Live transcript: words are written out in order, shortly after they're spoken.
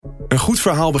Een goed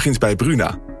verhaal begint bij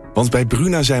Bruna. Want bij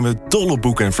Bruna zijn we dol op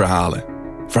boeken en verhalen.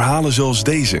 Verhalen zoals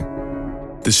deze.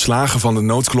 De slagen van de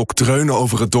noodklok dreunen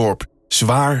over het dorp.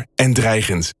 Zwaar en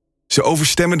dreigend. Ze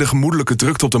overstemmen de gemoedelijke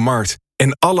drukte op de markt.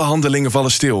 En alle handelingen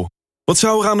vallen stil. Wat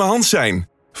zou er aan de hand zijn?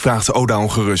 Vraagt Oda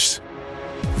ongerust.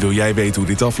 Wil jij weten hoe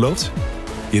dit afloopt?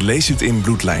 Je leest het in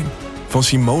Bloedlijn. Van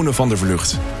Simone van der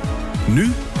Vlucht.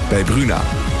 Nu bij Bruna.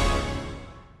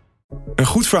 Een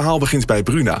goed verhaal begint bij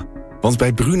Bruna. Want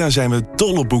bij Bruna zijn we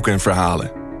dol op boeken en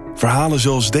verhalen. Verhalen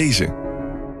zoals deze.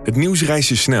 Het nieuws reist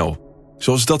je snel.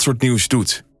 Zoals dat soort nieuws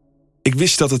doet. Ik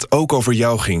wist dat het ook over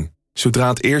jou ging. Zodra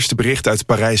het eerste bericht uit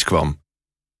Parijs kwam.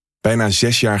 Bijna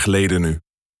 6 jaar geleden nu.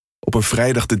 Op een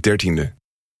vrijdag de 13e.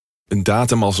 Een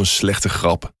datum als een slechte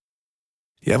grap.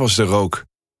 Jij was er ook,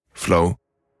 Flo.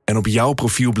 En op jouw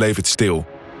profiel bleef het stil.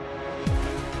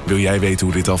 Wil jij weten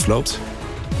hoe dit afloopt?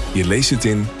 Je leest het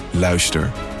in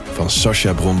Luister van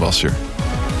Sascha Bronwasser.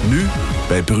 Nu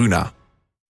bij Bruna.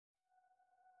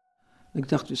 Ik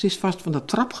dacht, dus is vast van de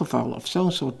trap gevallen of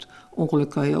zo'n soort ongeluk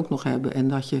kan je ook nog hebben. En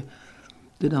dat je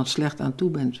er dan slecht aan toe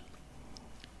bent.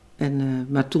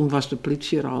 Maar toen was de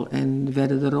politie er al en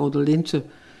werden de rode linten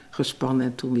gespannen.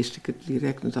 En toen wist ik het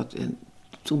direct. En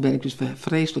toen ben ik dus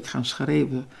vreselijk gaan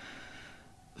schreeuwen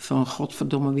van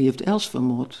godverdomme, wie heeft Els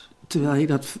vermoord? Terwijl je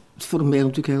dat formeel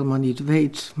natuurlijk helemaal niet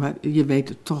weet, maar je weet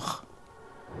het toch.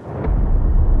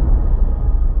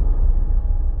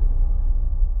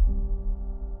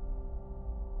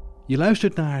 Je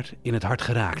luistert naar In het Hart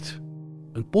Geraakt,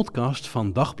 een podcast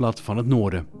van Dagblad van het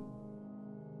Noorden.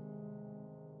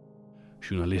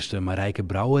 Journalisten Marijke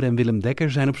Brouwer en Willem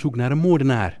Dekker zijn op zoek naar een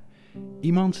moordenaar.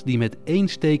 Iemand die met 1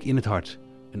 steek in het hart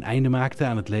een einde maakte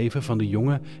aan het leven van de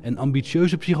jonge en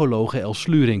ambitieuze psychologe Els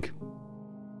Slurink.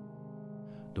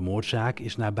 De moordzaak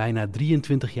is na bijna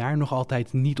 23 jaar nog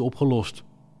altijd niet opgelost.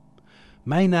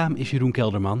 Mijn naam is Jeroen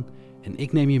Kelderman en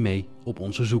ik neem je mee op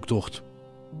onze zoektocht.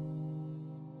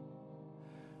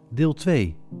 Deel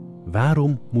 2.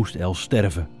 Waarom moest Els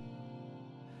sterven?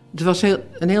 Het was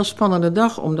een heel spannende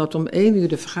dag, omdat om 1 uur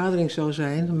de vergadering zou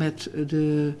zijn met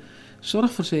de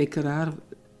zorgverzekeraar,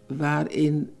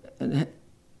 waarin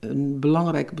een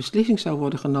belangrijke beslissing zou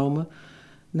worden genomen,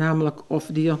 namelijk of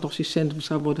het diagnostiencentrum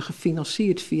zou worden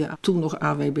gefinancierd via toen nog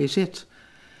AWBZ.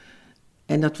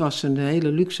 En dat was een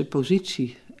hele luxe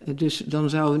positie. Dus dan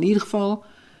zouden we in ieder geval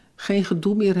geen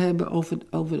gedoe meer hebben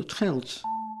over het geld.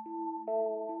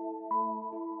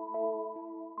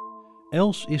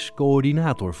 Els is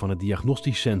coördinator van het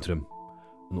Diagnostisch Centrum,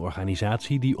 een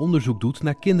organisatie die onderzoek doet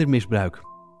naar kindermisbruik.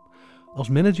 Als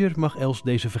manager mag Els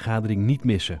deze vergadering niet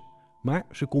missen, maar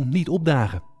ze komt niet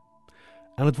opdagen.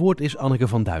 Aan het woord is Anneke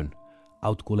van Duin,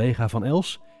 oud-collega van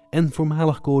Els en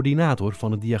voormalig coördinator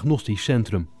van het Diagnostisch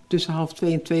Centrum. Tussen 1:30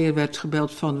 en 2 werd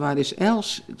gebeld van waar is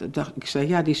Els? Ik zei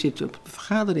ja, die zit op een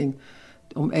vergadering.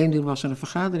 Om 1 uur was er een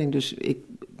vergadering, dus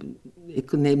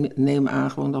ik neem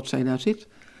aan gewoon dat zij daar zit.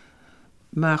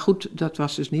 Maar goed, dat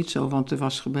was dus niet zo, want er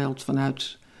was gebeld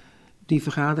vanuit die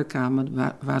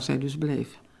vergaderkamer waar zij dus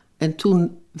bleef. En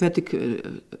toen werd ik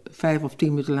 5 of 10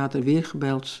 minuten later weer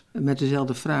gebeld met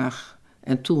dezelfde vraag.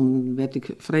 En toen werd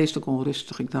ik vreselijk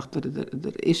onrustig. Ik dacht,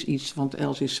 er is iets, want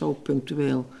Els is zo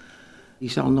punctueel. Die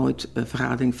zal nooit een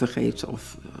vergadering vergeten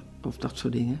of dat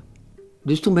soort dingen.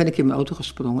 Dus toen ben ik in mijn auto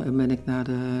gesprongen en ben ik naar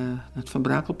het Van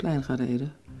Brakelplein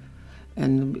gereden.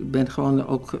 En ik ben gewoon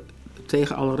ook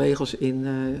tegen alle regels in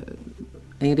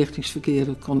eenrichtingsverkeer.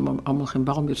 Ik kon me allemaal geen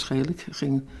bal meer schelen. Ik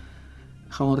ging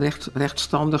gewoon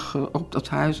rechtstandig op dat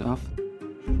huis af.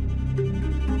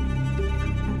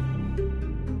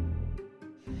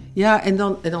 Ja, en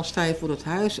dan sta je voor het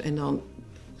huis en dan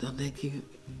denk je,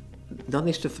 dan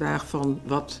is de vraag van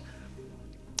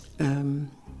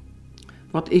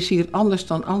wat is hier anders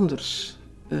dan anders?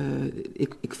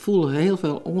 Ik voel heel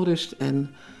veel onrust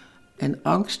en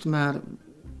angst, maar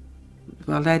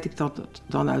waar leid ik dat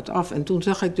dan uit af? En toen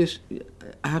zag ik dus,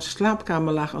 haar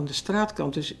slaapkamer lag aan de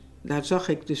straatkant, dus daar zag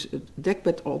ik dus het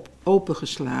dekbed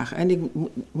opengeslagen. En ik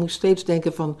moest steeds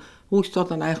denken van, hoe is dat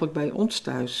dan eigenlijk bij ons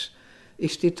thuis?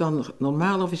 Is dit dan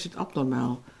normaal of is het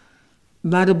abnormaal?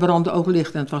 Maar er brandde ook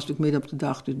licht en het was natuurlijk midden op de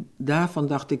dag. Dus daarvan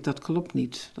dacht ik, dat klopt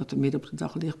niet, dat er midden op de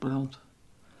dag licht brandt.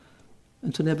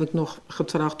 En toen heb ik nog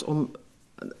getracht om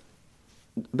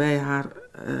bij haar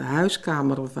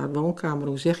huiskamer of haar woonkamer,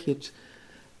 hoe zeg je het,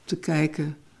 te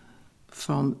kijken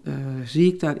van,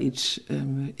 zie ik daar iets?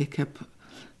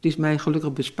 Het is mij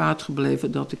gelukkig bespaard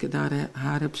gebleven dat ik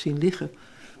haar heb zien liggen.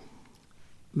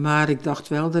 Maar ik dacht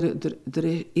wel,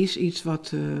 er is iets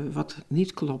wat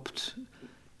niet klopt.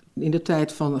 In de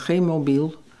tijd van geen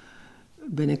mobiel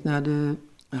ben ik naar de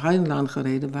Heidenlaan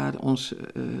gereden, waar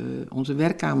onze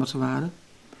werkkamers waren.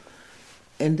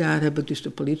 En daar heb ik dus de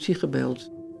politie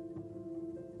gebeld.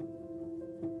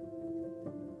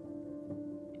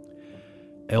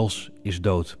 Els is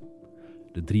dood.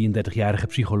 De 33-jarige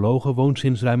psychologe woont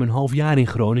sinds ruim een half jaar in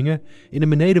Groningen in een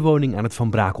benedenwoning aan het Van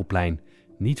Brakelplein,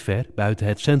 niet ver buiten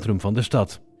het centrum van de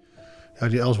stad. Ja,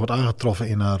 die Els wordt aangetroffen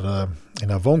in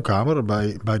haar woonkamer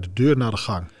bij de deur naar de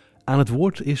gang. Aan het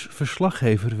woord is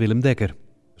verslaggever Willem Dekker.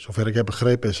 Zover ik heb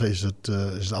begrepen is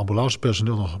het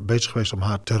ambulancepersoneel nog bezig geweest om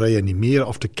haar te reanimeren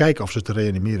of te kijken of ze te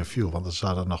reanimeren viel. Want er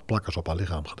zaten nog plakkers op haar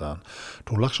lichaam gedaan.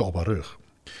 Toen lag ze op haar rug.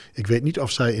 Ik weet niet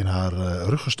of zij in haar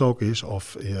rug gestoken is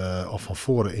of van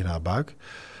voren in haar buik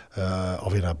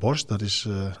of in haar borst.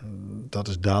 Dat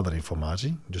is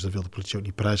daderinformatie. Dus dat wil de politie ook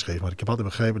niet prijsgeven. Maar ik heb altijd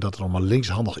begrepen dat er om een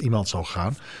linkshandig iemand zou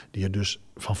gaan die er dus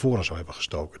van voren zou hebben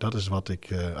gestoken. Dat is wat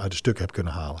ik uit de stukken heb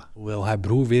kunnen halen. Hoewel haar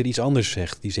broer weer iets anders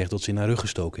zegt. Die zegt dat ze in haar rug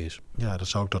gestoken is. Ja, dat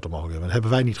zou ik tot mogelijk hebben. Dat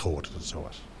hebben wij niet gehoord dat het zo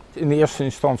was. In de eerste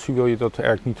instantie wil je dat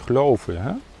eigenlijk niet geloven,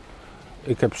 hè?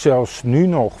 Ik heb zelfs nu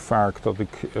nog vaak dat ik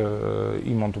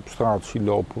iemand op straat zie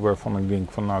lopen waarvan ik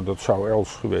denk van nou dat zou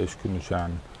Els geweest kunnen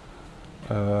zijn.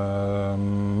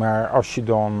 Maar als je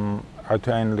dan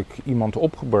uiteindelijk iemand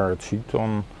opgebaard ziet,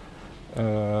 dan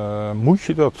moet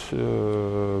je dat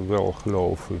wel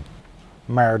geloven.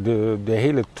 Maar de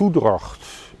hele toedracht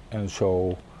en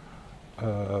zo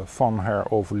van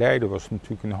haar overlijden was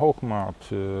natuurlijk in hoge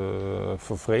mate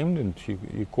vervreemdend.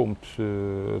 Je komt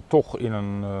toch in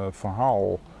een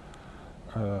verhaal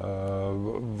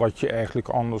wat je eigenlijk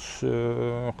anders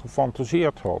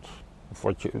gefantaseerd had. Of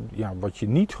wat je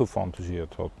niet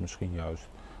gefantaseerd had misschien juist.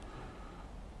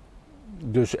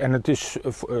 Dus, en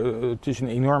het is een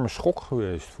enorme schok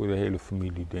geweest voor de hele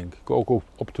familie, denk ik. Ook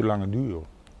op de lange duur.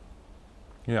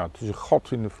 Ja, het is een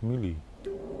gat in de familie.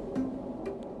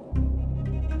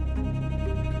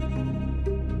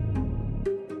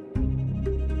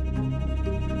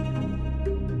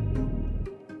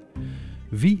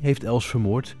 Wie heeft Els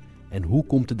vermoord en hoe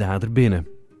komt de dader binnen?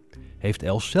 Heeft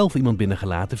Els zelf iemand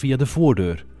binnengelaten via de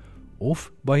voordeur?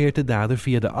 Of barriërt de dader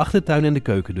via de achtertuin en de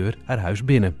keukendeur haar huis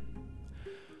binnen?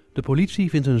 De politie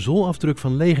vindt een zoolafdruk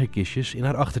van legerkistjes in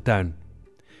haar achtertuin.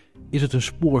 Is het een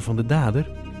spoor van de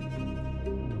dader?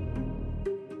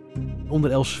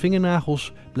 Onder Els'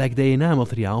 vingernagels blijkt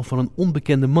DNA-materiaal van een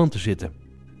onbekende man te zitten.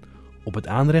 Op het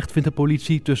aanrecht vindt de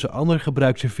politie tussen ander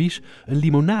gebruikt servies een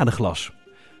limonadeglas.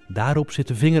 Daarop zit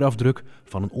de vingerafdruk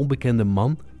van een onbekende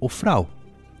man of vrouw.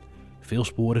 Veel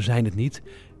sporen zijn het niet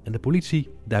en de politie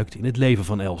duikt in het leven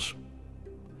van Els.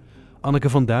 Anneke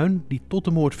van Duin, die tot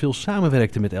de moord veel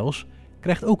samenwerkte met Els,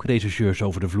 krijgt ook rechercheurs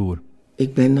over de vloer.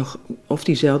 Ik ben nog, of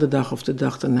diezelfde dag of de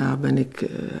dag daarna, ben ik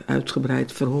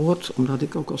uitgebreid verhoord. Omdat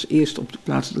ik ook als eerste op de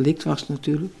plaats delict was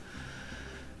natuurlijk.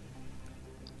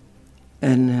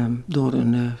 En door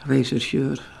een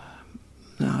rechercheur.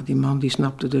 Nou, die man die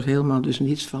snapte er helemaal dus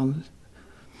niets van.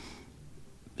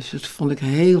 Dus dat vond ik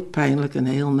heel pijnlijk en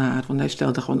heel naar. Want hij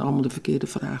stelde gewoon allemaal de verkeerde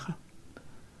vragen.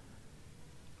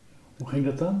 Hoe ging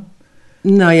dat dan?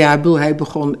 Nou ja, hij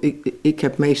begon. Ik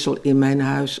heb meestal in mijn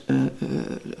huis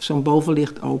zo'n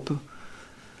bovenlicht open.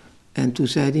 En toen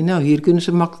zei hij, nou, hier kunnen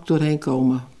ze makkelijk doorheen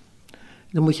komen.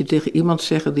 Dan moet je tegen iemand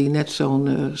zeggen die net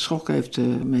zo'n schok heeft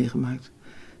meegemaakt.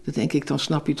 Dan denk ik, dan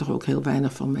snap je toch ook heel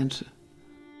weinig van mensen.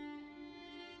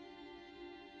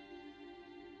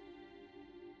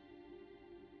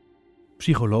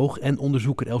 Psycholoog en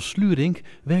onderzoeker Els Slurink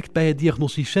werkt bij het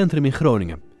Diagnostisch Centrum in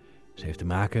Groningen. Ze heeft te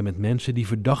maken met mensen die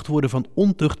verdacht worden van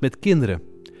ontucht met kinderen.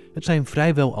 Het zijn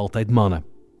vrijwel altijd mannen.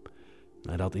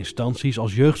 Nadat instanties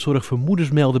als jeugdzorg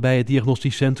vermoedens melden bij het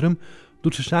Diagnostisch Centrum,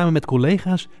 doet ze samen met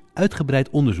collega's uitgebreid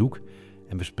onderzoek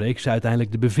en bespreekt ze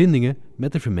uiteindelijk de bevindingen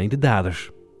met de vermeende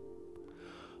daders.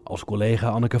 Als collega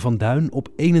Anneke van Duin op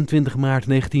 21 maart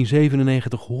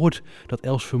 1997 hoort dat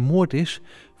Els vermoord is,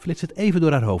 flitst het even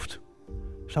door haar hoofd.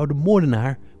 Zou de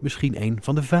moordenaar misschien een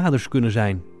van de vaders kunnen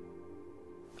zijn?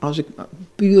 Als ik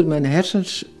puur mijn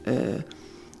hersens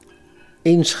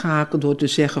inschakel door te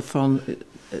zeggen van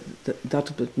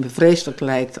dat het me vreselijk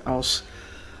lijkt als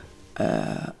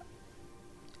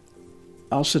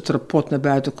het rapport naar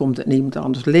buiten komt en iemand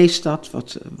anders leest dat,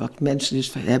 wat mensen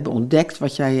dus hebben ontdekt,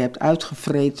 wat jij hebt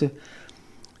uitgevreten,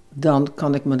 dan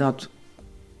kan ik me dat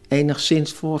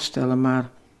enigszins voorstellen. Maar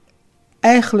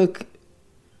eigenlijk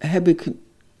heb ik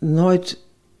nooit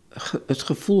het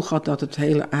gevoel gehad dat het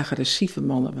hele agressieve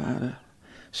mannen waren.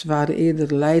 Ze waren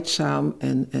eerder lijdzaam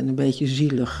en een beetje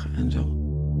zielig en zo.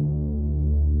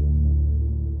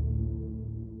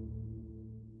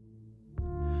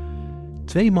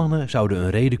 Twee mannen zouden een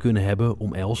reden kunnen hebben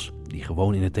om Els, die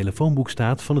gewoon in het telefoonboek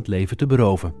staat, van het leven te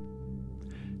beroven.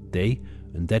 T.,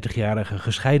 Een 30-jarige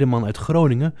gescheiden man uit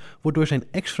Groningen wordt door zijn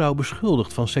ex-vrouw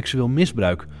beschuldigd van seksueel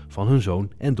misbruik van hun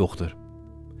zoon en dochter.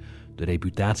 De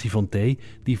reputatie van T.,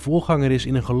 die voorganger is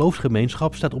in een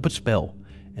geloofsgemeenschap, staat op het spel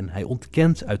en hij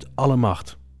ontkent uit alle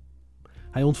macht.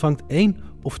 Hij ontvangt 1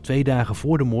 of 2 dagen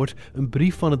voor de moord een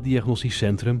brief van het diagnostisch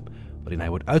centrum waarin hij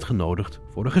wordt uitgenodigd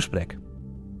voor een gesprek.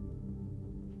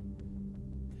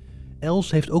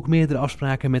 Els heeft ook meerdere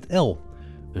afspraken met L,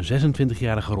 een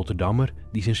 26-jarige Rotterdammer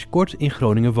die sinds kort in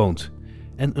Groningen woont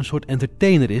en een soort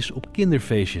entertainer is op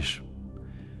kinderfeestjes.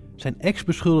 Zijn ex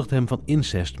beschuldigt hem van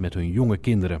incest met hun jonge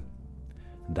kinderen.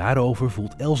 Daarover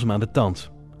voelt Els hem aan de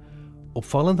tand.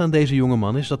 Opvallend aan deze jonge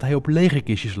man is dat hij op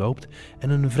legerkistjes loopt en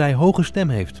een vrij hoge stem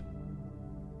heeft.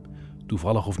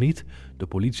 Toevallig of niet, de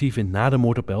politie vindt na de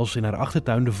moord op Els in haar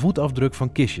achtertuin de voetafdruk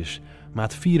van kistjes,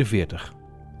 maat 44.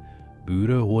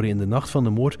 Buren horen in de nacht van de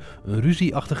moord een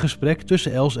ruzieachtig gesprek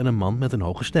tussen Els en een man met een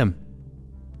hoge stem.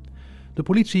 De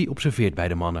politie observeert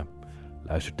beide mannen,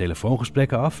 luistert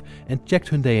telefoongesprekken af en checkt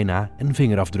hun DNA en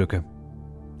vingerafdrukken.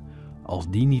 Als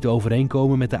die niet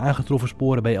overeenkomen met de aangetroffen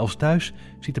sporen bij Els thuis,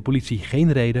 ziet de politie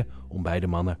geen reden om beide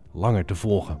mannen langer te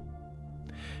volgen.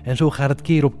 En zo gaat het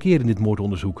keer op keer in dit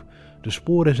moordonderzoek. De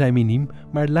sporen zijn miniem,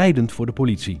 maar leidend voor de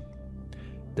politie.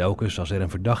 Telkens als er een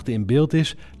verdachte in beeld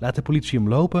is, laat de politie hem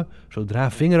lopen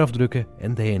zodra vingerafdrukken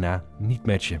en DNA niet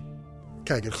matchen.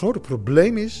 Kijk, het grote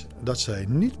probleem is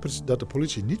dat de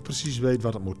politie niet precies weet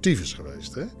wat het motief is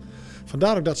geweest. Hè?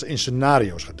 Vandaar ook dat ze in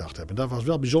scenario's gedacht hebben. Dat was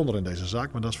wel bijzonder in deze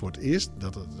zaak, maar dat is voor het eerst.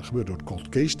 Dat gebeurt door het cold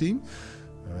case team.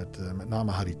 Met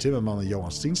name Harry Timmerman en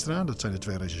Johan Stienstra, dat zijn de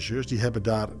 2 rechercheurs, die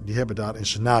hebben daar in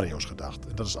scenario's gedacht.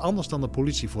 En dat is anders dan de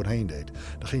politie voorheen deed.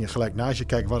 Dan ging je gelijk naast je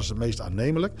kijken, wat is het meest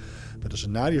aannemelijk. Met de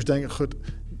scenario's denk je, goed,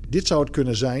 dit zou het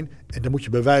kunnen zijn en dan moet je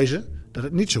bewijzen dat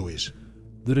het niet zo is.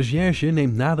 De recherche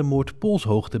neemt na de moord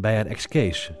polshoogte bij haar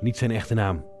ex-Kees, niet zijn echte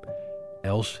naam.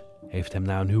 Els heeft hem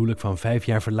na een huwelijk van 5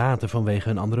 jaar verlaten vanwege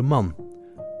een andere man.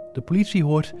 De politie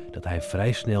hoort dat hij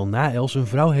vrij snel na Els een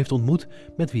vrouw heeft ontmoet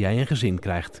met wie hij een gezin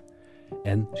krijgt.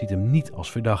 En ziet hem niet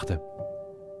als verdachte.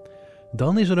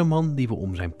 Dan is er een man die we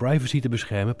om zijn privacy te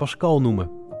beschermen Pascal noemen.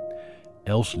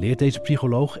 Els leert deze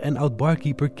psycholoog en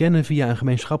oud-barkeeper kennen via een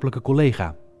gemeenschappelijke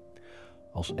collega.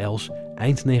 Als Els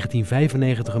eind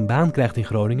 1995 een baan krijgt in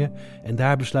Groningen en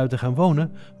daar besluit te gaan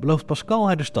wonen, belooft Pascal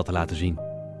haar de stad te laten zien.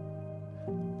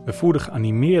 We voerden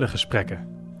geanimeerde gesprekken.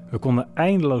 We konden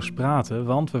eindeloos praten,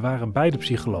 want we waren beide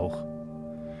psycholoog.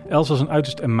 Els was een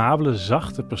uiterst amabele,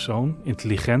 zachte persoon,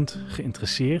 intelligent,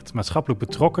 geïnteresseerd, maatschappelijk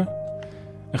betrokken.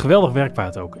 Een geweldig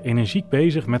werkpaard ook, energiek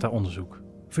bezig met haar onderzoek.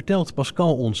 Vertelt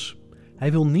Pascal ons.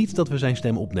 Hij wil niet dat we zijn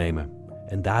stem opnemen.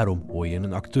 En daarom hoor je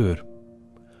een acteur.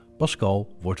 Pascal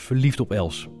wordt verliefd op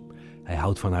Els. Hij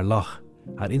houdt van haar lach,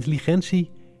 haar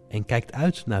intelligentie en kijkt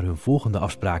uit naar hun volgende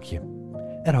afspraakje.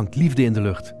 Er hangt liefde in de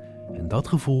lucht. En dat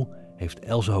gevoel heeft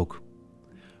Els ook.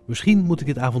 Misschien moet ik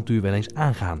dit avontuur wel eens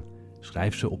aangaan,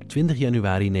 schrijft ze op 20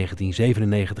 januari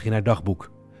 1997 in haar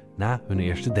dagboek, na hun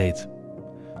eerste date.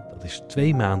 Dat is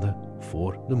 2 maanden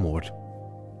voor de moord.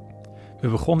 We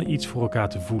begonnen iets voor elkaar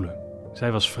te voelen.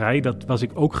 Zij was vrij, dat was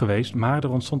ik ook geweest, maar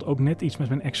er ontstond ook net iets met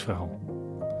mijn ex-vrouw.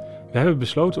 We hebben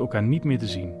besloten elkaar niet meer te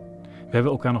zien. We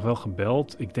hebben elkaar nog wel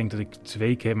gebeld. Ik denk dat ik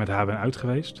 2 keer met haar ben uit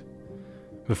geweest.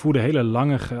 We voerden hele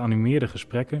lange geanimeerde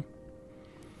gesprekken.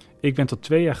 Ik ben tot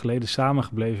 2 jaar geleden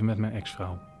samengebleven met mijn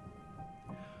ex-vrouw.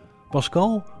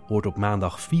 Pascal hoort op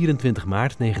maandag 24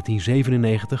 maart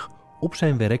 1997 op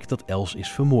zijn werk dat Els is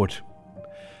vermoord.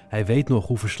 Hij weet nog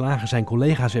hoe verslagen zijn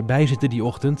collega's erbij zitten die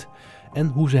ochtend en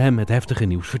hoe ze hem het heftige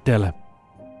nieuws vertellen.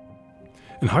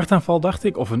 Een hartaanval dacht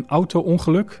ik, of een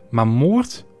auto-ongeluk, maar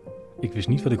moord? Ik wist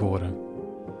niet wat ik hoorde.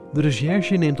 De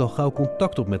recherche neemt al gauw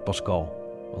contact op met Pascal,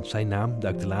 want zijn naam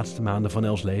duikt de laatste maanden van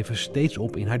Els leven steeds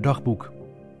op in haar dagboek.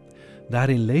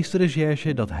 Daarin leest de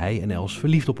recherche dat hij en Els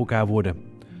verliefd op elkaar worden.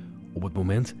 Op het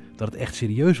moment dat het echt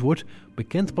serieus wordt,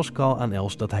 bekent Pascal aan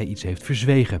Els dat hij iets heeft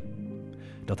verzwegen.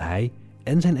 Dat hij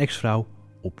en zijn ex-vrouw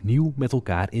opnieuw met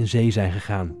elkaar in zee zijn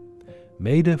gegaan.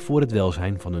 Mede voor het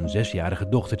welzijn van hun 6-jarige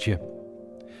dochtertje.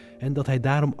 En dat hij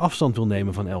daarom afstand wil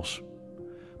nemen van Els.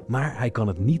 Maar hij kan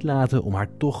het niet laten om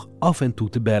haar toch af en toe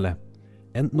te bellen.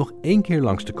 En nog 1 keer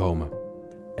langs te komen.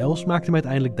 Els maakt hem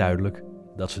uiteindelijk duidelijk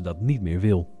dat ze dat niet meer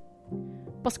wil.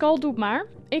 Pascal, doe het maar.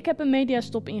 Ik heb een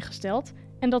mediastop ingesteld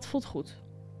en dat voelt goed.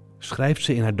 Schrijft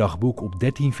ze in haar dagboek op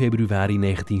 13 februari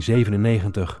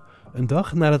 1997. Een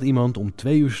dag nadat iemand om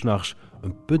 2 uur 's nachts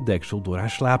een putdeksel door haar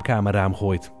slaapkamerraam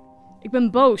gooit. Ik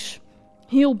ben boos.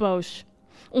 Heel boos.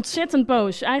 Ontzettend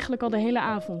boos. Eigenlijk al de hele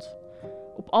avond.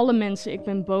 Op alle mensen. Ik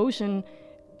ben boos en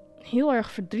heel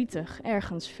erg verdrietig.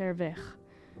 Ergens ver weg.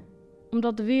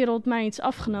 Omdat de wereld mij iets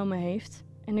afgenomen heeft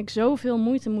En ik zoveel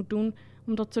moeite moet doen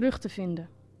om dat terug te vinden.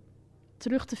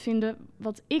 Terug te vinden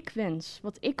wat ik wens,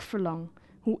 wat ik verlang,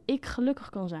 hoe ik gelukkig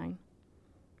kan zijn.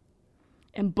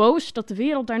 En boos dat de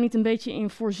wereld daar niet een beetje in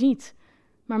voorziet,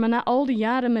 maar me na al die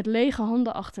jaren met lege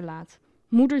handen achterlaat.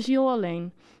 Moederziel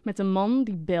alleen, met een man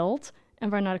die belt en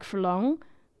waarnaar ik verlang,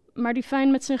 maar die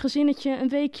fijn met zijn gezinnetje een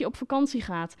weekje op vakantie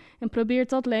gaat en probeert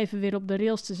dat leven weer op de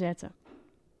rails te zetten.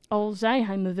 Al zei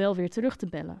hij me wel weer terug te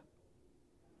bellen.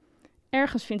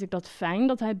 Ergens vind ik dat fijn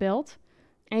dat hij belt.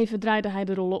 Even draaide hij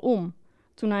de rollen om,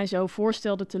 toen hij zo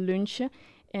voorstelde te lunchen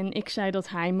en ik zei dat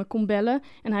hij me kon bellen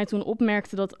en hij toen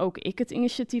opmerkte dat ook ik het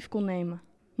initiatief kon nemen.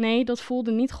 Nee, dat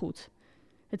voelde niet goed.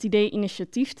 Het idee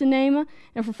initiatief te nemen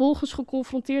en vervolgens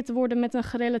geconfronteerd te worden met een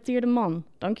gerelateerde man.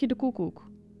 Dank je de koekoek.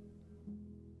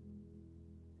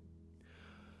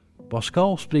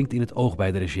 Pascal springt in het oog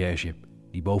bij de recherche,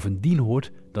 die bovendien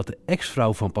hoort dat de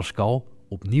ex-vrouw van Pascal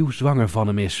opnieuw zwanger van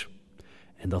hem is.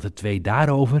 En dat de twee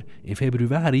daarover in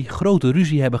februari grote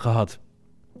ruzie hebben gehad.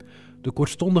 De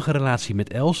kortstondige relatie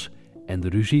met Els en de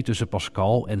ruzie tussen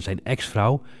Pascal en zijn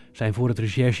ex-vrouw zijn voor het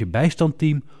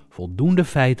recherche-bijstandteam voldoende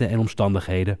feiten en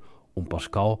omstandigheden om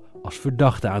Pascal als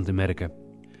verdachte aan te merken.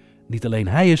 Niet alleen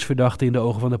hij is verdachte in de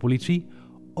ogen van de politie,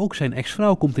 ook zijn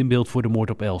ex-vrouw komt in beeld voor de moord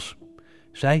op Els.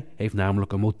 Zij heeft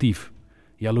namelijk een motief: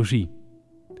 jaloezie.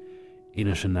 In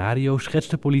een scenario schetst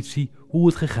de politie hoe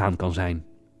het gegaan kan zijn.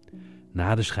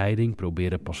 Na de scheiding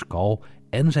proberen Pascal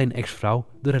en zijn ex-vrouw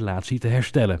de relatie te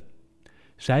herstellen.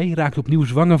 Zij raakt opnieuw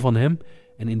zwanger van hem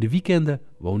en in de weekenden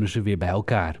wonen ze weer bij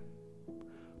elkaar.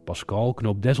 Pascal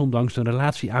knoopt desondanks een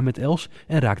relatie aan met Els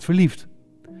en raakt verliefd.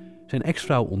 Zijn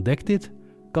ex-vrouw ontdekt dit,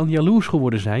 kan jaloers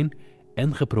geworden zijn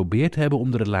en geprobeerd hebben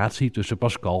om de relatie tussen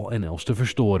Pascal en Els te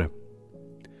verstoren.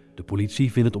 De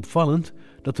politie vindt het opvallend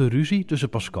dat de ruzie tussen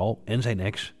Pascal en zijn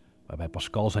ex, waarbij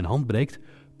Pascal zijn hand breekt,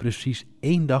 precies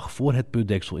 1 dag voor het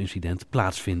putdekselincident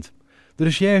plaatsvindt. De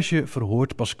recherche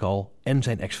verhoort Pascal en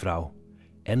zijn ex-vrouw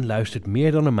en luistert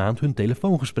meer dan een maand hun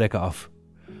telefoongesprekken af.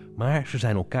 Maar ze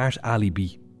zijn elkaars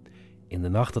alibi. In de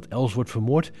nacht dat Els wordt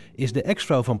vermoord is de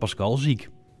ex-vrouw van Pascal ziek.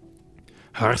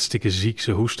 Hartstikke ziek,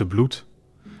 ze hoestte bloed.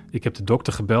 Ik heb de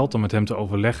dokter gebeld om met hem te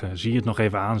overleggen. Zie je het nog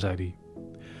even aan, zei hij.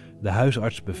 De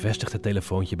huisarts bevestigt het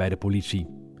telefoontje bij de politie.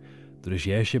 De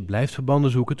recherche blijft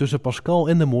verbanden zoeken tussen Pascal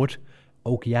en de moord,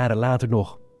 ook jaren later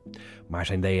nog. Maar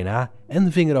zijn DNA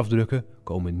en vingerafdrukken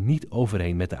komen niet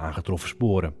overeen met de aangetroffen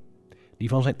sporen. Die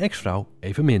van zijn ex-vrouw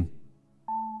evenmin.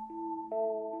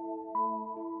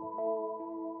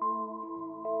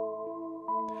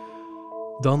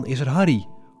 Dan is er Harry.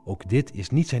 Ook dit is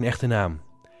niet zijn echte naam.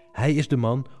 Hij is de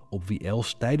man op wie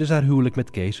Els tijdens haar huwelijk met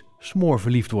Kees smoor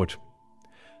verliefd wordt.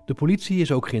 De politie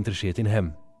is ook geïnteresseerd in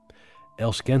hem.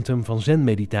 Els kent hem van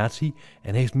zen-meditatie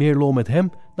en heeft meer lol met hem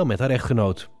dan met haar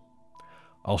echtgenoot.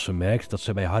 Als ze merkt dat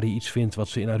ze bij Harry iets vindt wat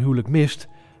ze in haar huwelijk mist,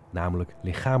 namelijk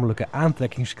lichamelijke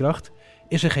aantrekkingskracht,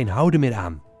 is er geen houden meer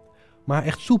aan. Maar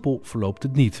echt soepel verloopt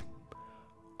het niet.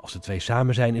 Als de twee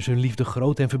samen zijn is hun liefde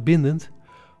groot en verbindend,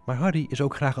 maar Harry is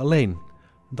ook graag alleen.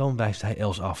 Dan wijst hij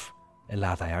Els af en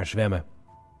laat hij haar zwemmen.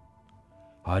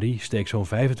 Harry steekt zo'n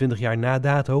 25 jaar na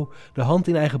dato de hand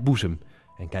in eigen boezem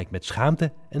en kijkt met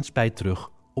schaamte en spijt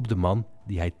terug op de man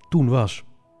die hij toen was.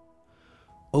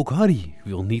 Ook Harry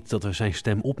wil niet dat we zijn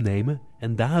stem opnemen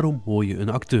en daarom hoor je een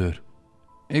acteur.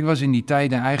 Ik was in die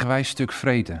tijd een eigenwijs stuk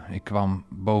vreten. Ik kwam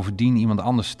bovendien iemand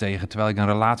anders tegen terwijl ik een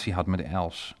relatie had met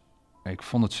Els. Ik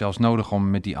vond het zelfs nodig om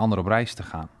met die ander op reis te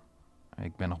gaan.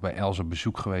 Ik ben nog bij Els op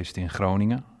bezoek geweest in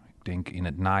Groningen. Ik denk in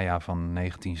het najaar van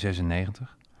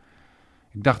 1996.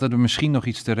 Ik dacht dat er misschien nog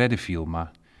iets te redden viel,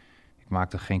 maar ik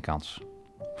maakte geen kans.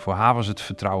 Voor haar was het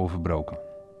vertrouwen verbroken.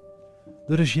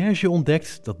 De recherche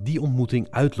ontdekt dat die ontmoeting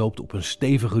uitloopt op een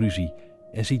stevige ruzie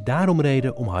en ziet daarom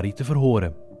reden om Harry te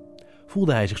verhoren.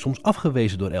 Voelde hij zich soms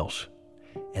afgewezen door Els?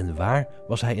 En waar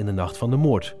was hij in de nacht van de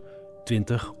moord,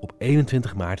 20 op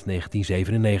 21 maart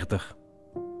 1997?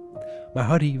 Maar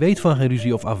Harry weet van geen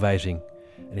ruzie of afwijzing.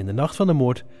 En in de nacht van de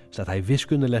moord staat hij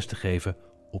wiskundeles te geven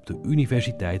op de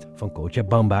Universiteit van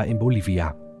Cochabamba in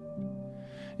Bolivia.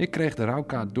 Ik kreeg de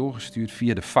rouwkaart doorgestuurd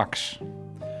via de fax.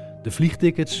 De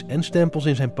vliegtickets en stempels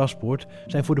in zijn paspoort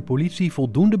zijn voor de politie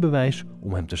voldoende bewijs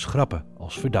om hem te schrappen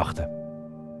als verdachte.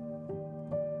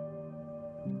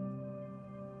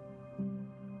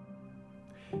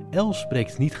 Els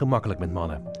spreekt niet gemakkelijk met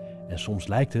mannen en soms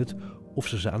lijkt het of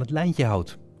ze aan het lijntje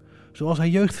houdt. Zoals haar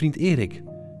jeugdvriend Erik,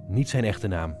 niet zijn echte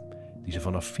naam, die ze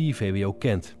vanaf 4 VWO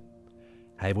kent.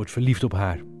 Hij wordt verliefd op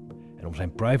haar en om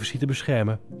zijn privacy te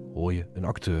beschermen hoor je een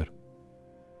acteur.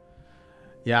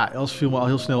 Ja, Els viel me al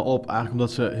heel snel op, eigenlijk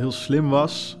omdat ze heel slim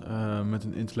was, met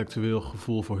een intellectueel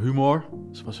gevoel voor humor.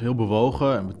 Ze was heel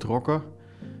bewogen en betrokken.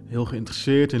 heel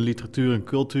geïnteresseerd in literatuur en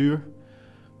cultuur.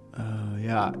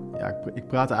 Ik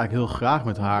praatte eigenlijk heel graag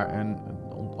met haar en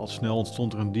al snel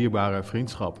ontstond er een dierbare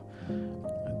vriendschap.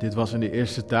 Dit was in de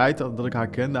eerste tijd dat ik haar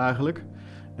kende eigenlijk.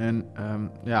 En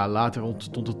later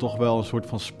ontstond er toch wel een soort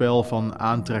van spel van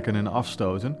aantrekken en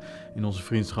afstoten in onze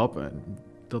vriendschap. En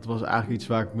dat was eigenlijk iets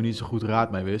waar ik me niet zo goed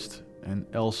raad mee wist. En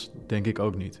Els denk ik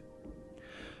ook niet.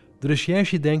 De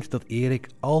recherche denkt dat Erik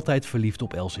altijd verliefd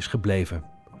op Els is gebleven.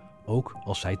 Ook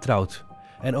als zij trouwt.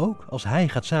 En ook als hij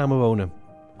gaat samenwonen.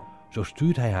 Zo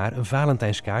stuurt hij haar een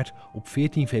Valentijnskaart op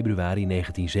 14 februari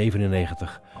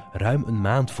 1997, ruim een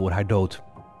maand voor haar dood.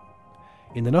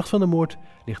 In de nacht van de moord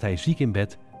ligt hij ziek in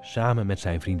bed samen met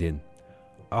zijn vriendin.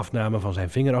 Afname van zijn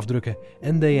vingerafdrukken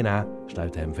en DNA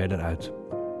sluiten hem verder uit.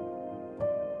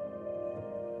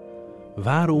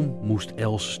 Waarom moest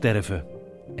Els sterven?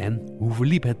 En hoe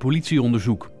verliep het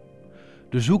politieonderzoek?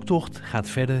 De zoektocht gaat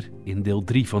verder in deel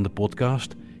 3 van de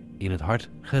podcast In het Hart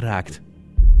geraakt.